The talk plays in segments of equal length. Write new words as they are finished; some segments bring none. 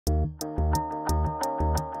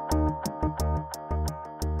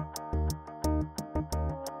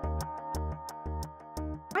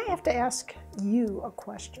to ask you a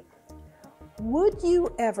question. Would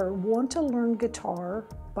you ever want to learn guitar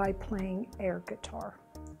by playing air guitar?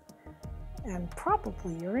 And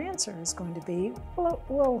probably your answer is going to be,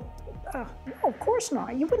 no, of course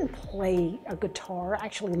not. You wouldn't play a guitar,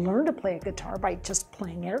 actually learn to play a guitar by just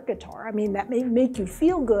playing air guitar. I mean, that may make you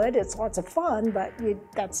feel good, it's lots of fun, but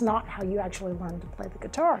that's not how you actually learn to play the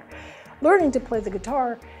guitar. Learning to play the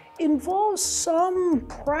guitar involves some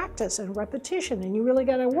practice and repetition, and you really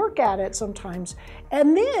got to work at it sometimes.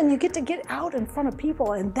 And then you get to get out in front of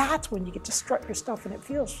people, and that's when you get to strut your stuff, and it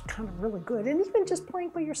feels kind of really good. And even just playing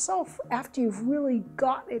by yourself after you've really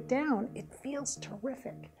got it down, it feels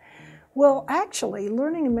terrific. Well, actually,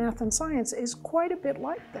 learning in math and science is quite a bit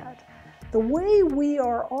like that. The way we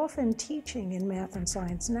are often teaching in math and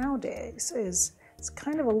science nowadays is it's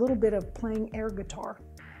kind of a little bit of playing air guitar.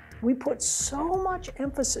 We put so much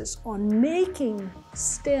emphasis on making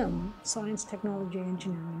STEM, science, technology,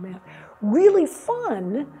 engineering, and math, really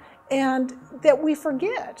fun, and that we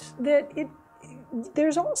forget that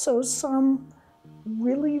there's also some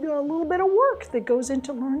really a little bit of work that goes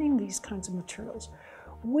into learning these kinds of materials.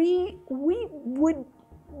 We would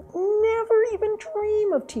never even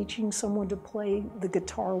dream of teaching someone to play the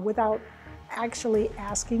guitar without actually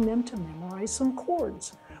asking them to memorize some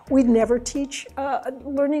chords. We'd never teach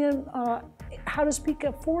learning how to speak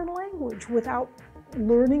a foreign language without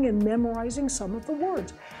learning and memorizing some of the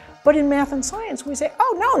words. But in math and science, we say,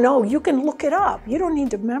 oh, no, you can look it up. You don't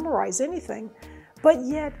need to memorize anything. But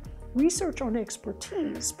yet, research on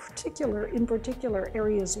expertise, in particular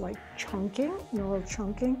areas like chunking, neural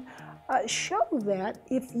chunking, show that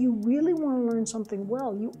if you really want to learn something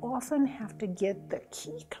well, you often have to get the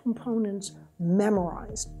key components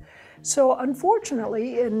memorized. So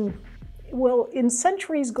unfortunately, in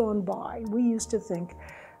centuries gone by, we used to think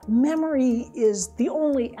memory is the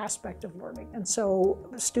only aspect of learning. And so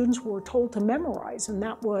students were told to memorize, and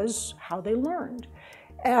that was how they learned.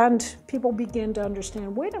 And people began to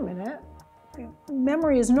understand, wait a minute,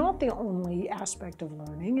 memory is not the only aspect of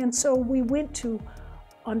learning. And so we went to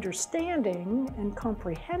understanding and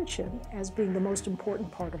comprehension as being the most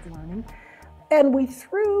important part of learning. And we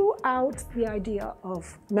threw out the idea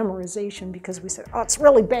of memorization because we said, oh, it's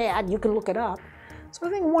really bad, you can look it up. So I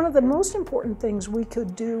think one of the most important things we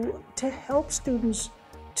could do to help students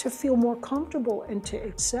to feel more comfortable and to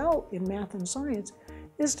excel in math and science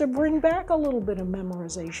is to bring back a little bit of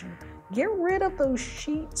memorization. Get rid of those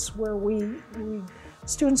sheets where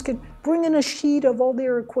students can bring in a sheet of all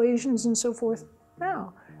their equations and so forth.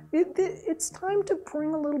 Now, it's time to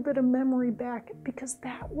bring a little bit of memory back because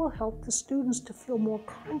that will help the students to feel more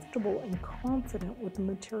comfortable and confident with the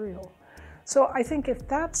material. So I think if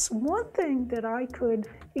that's one thing that I could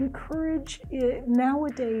encourage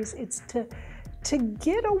nowadays, it's to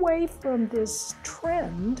get away from this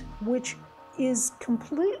trend, which is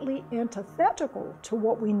completely antithetical to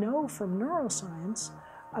what we know from neuroscience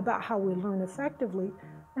about how we learn effectively,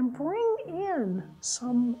 and bring in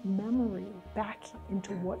some memory back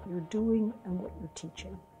into what you're doing and what you're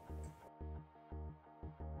teaching.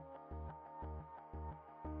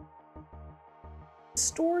 The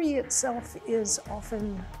story itself is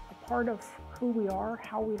often a part of who we are,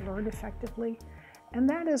 how we learn effectively, and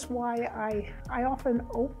that is why I often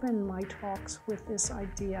open my talks with this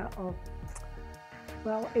idea of,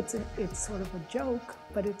 well, it's sort of a joke,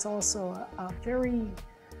 but it's also a very,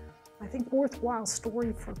 I think, worthwhile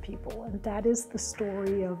story for people, and that is the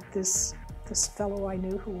story of this fellow I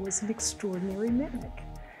knew who was an extraordinary mimic.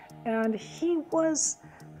 And he was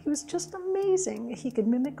just amazing. He could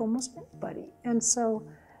mimic almost anybody. And so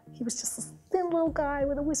he was just this thin little guy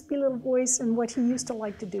with a wispy little voice, and what he used to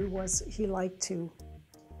like to do was he liked to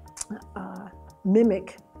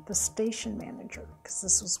mimic the station manager, because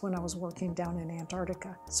this was when I was working down in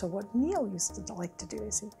Antarctica. So what Neil used to like to do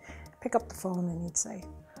is he'd pick up the phone and he'd say,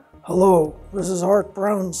 "Hello, this is Art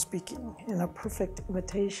Brown speaking," in a perfect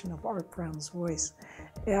imitation of Art Brown's voice.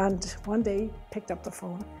 And one day he picked up the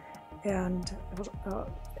phone, and it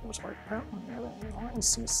was Art Brown. And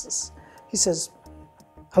he says,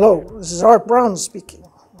 "Hello, this is Art Brown speaking."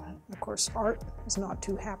 Of course, Art is not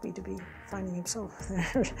too happy to be finding himself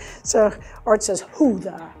there. So Art says, "Who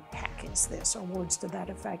the heck is this?" or words to that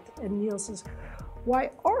effect. And Neil says,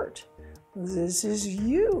 "Why, Art, this is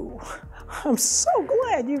you. I'm so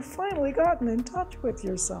glad you've finally gotten in touch with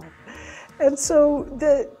yourself." And so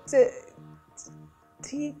the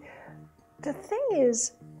thing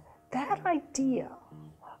is, that idea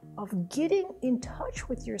of getting in touch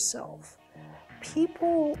with yourself,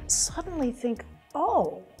 people suddenly think,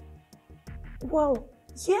 oh, well,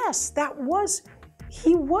 yes,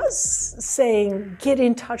 he was saying get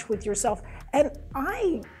in touch with yourself, And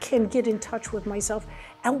I can get in touch with myself.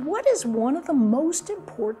 And what is one of the most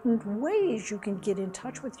important ways you can get in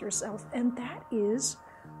touch with yourself? And that is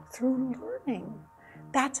through learning.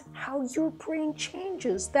 That's how your brain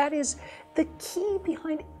changes. That is the key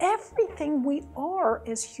behind everything we are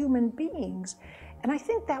as human beings. And I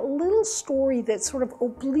think that little story that sort of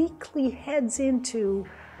obliquely heads into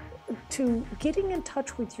getting in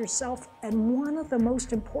touch with yourself, and one of the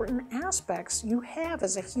most important aspects you have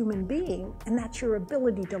as a human being, and that's your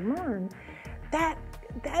ability to learn, that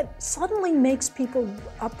suddenly makes people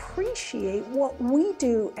appreciate what we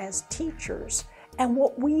do as teachers and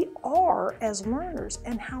what we are as learners,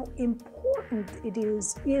 and how important it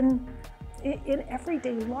is in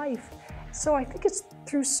everyday life. So I think it's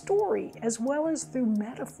through story as well as through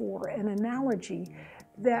metaphor and analogy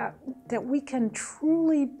that we can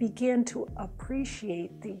truly begin to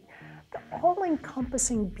appreciate the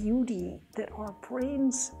all-encompassing beauty that our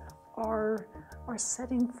brains are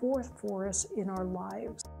setting forth for us in our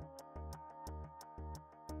lives.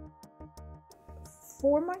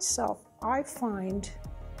 For myself, I find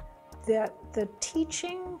that the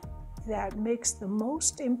teaching that makes the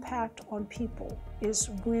most impact on people is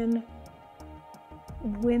when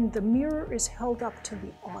the mirror is held up to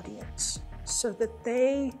the audience, so that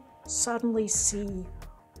they suddenly see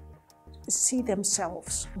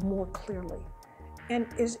themselves more clearly. And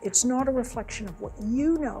it's not a reflection of what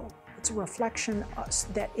you know, it's a reflection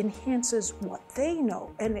that enhances what they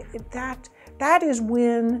know. And that is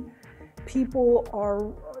when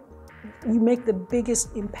you make the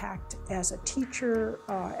biggest impact as a teacher,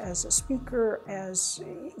 as a speaker, as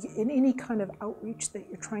in any kind of outreach that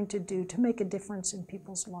you're trying to do to make a difference in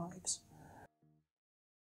people's lives.